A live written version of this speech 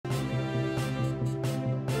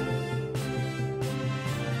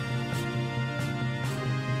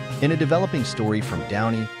In a developing story from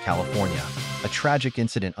Downey, California, a tragic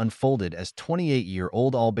incident unfolded as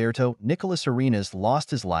 28-year-old Alberto Nicolas Arenas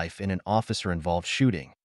lost his life in an officer-involved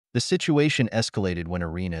shooting. The situation escalated when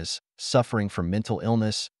Arenas, suffering from mental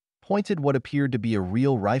illness, pointed what appeared to be a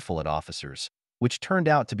real rifle at officers, which turned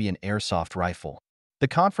out to be an airsoft rifle. The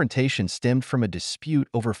confrontation stemmed from a dispute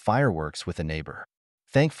over fireworks with a neighbor.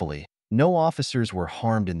 Thankfully, no officers were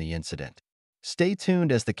harmed in the incident. Stay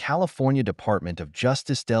tuned as the California Department of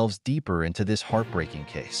Justice delves deeper into this heartbreaking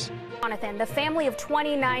case. Jonathan, the family of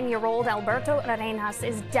 29-year-old Alberto Arenas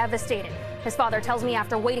is devastated. His father tells me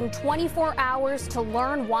after waiting 24 hours to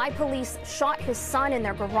learn why police shot his son in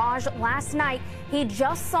their garage last night, he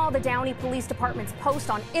just saw the Downey Police Department's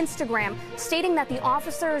post on Instagram stating that the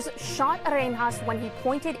officers shot Arenas when he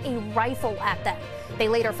pointed a rifle at them. They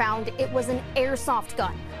later found it was an airsoft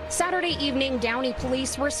gun. Saturday evening, Downey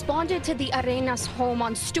police responded to the Arenas home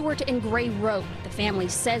on Stewart and Gray Road. The family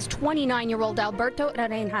says 29-year-old Alberto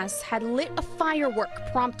Arenas had lit a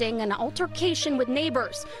firework, prompting an altercation with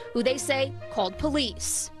neighbors, who they say called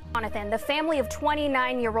police. Jonathan, the family of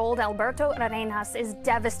 29-year-old Alberto Arenas is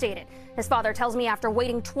devastated. His father tells me after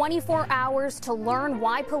waiting 24 hours to learn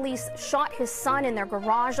why police shot his son in their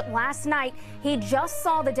garage last night, he just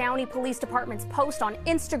saw the Downey Police Department's post on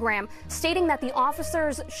Instagram stating that the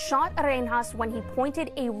officers shot Arenas when he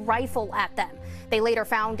pointed a rifle at them. They later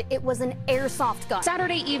found it was an airsoft gun.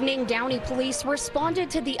 Saturday evening, Downey police responded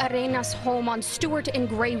to the Arenas home on Stewart and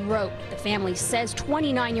Gray Road. The family says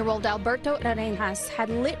 29-year-old Alberto Arenas had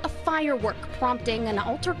lit a firework, prompting an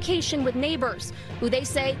altercation with neighbors, who they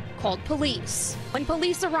say called police. When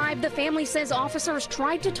police arrived, the family says officers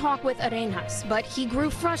tried to talk with Arenas, but he grew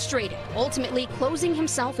frustrated, ultimately closing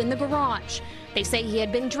himself in the garage. They say he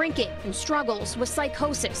had been drinking and struggles with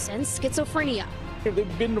psychosis and schizophrenia.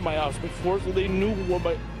 They've been to my house before, so they knew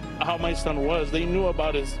how my son was. They knew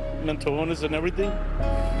about his mental illness and everything.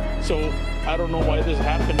 So I don't know why this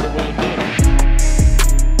happened the way it did.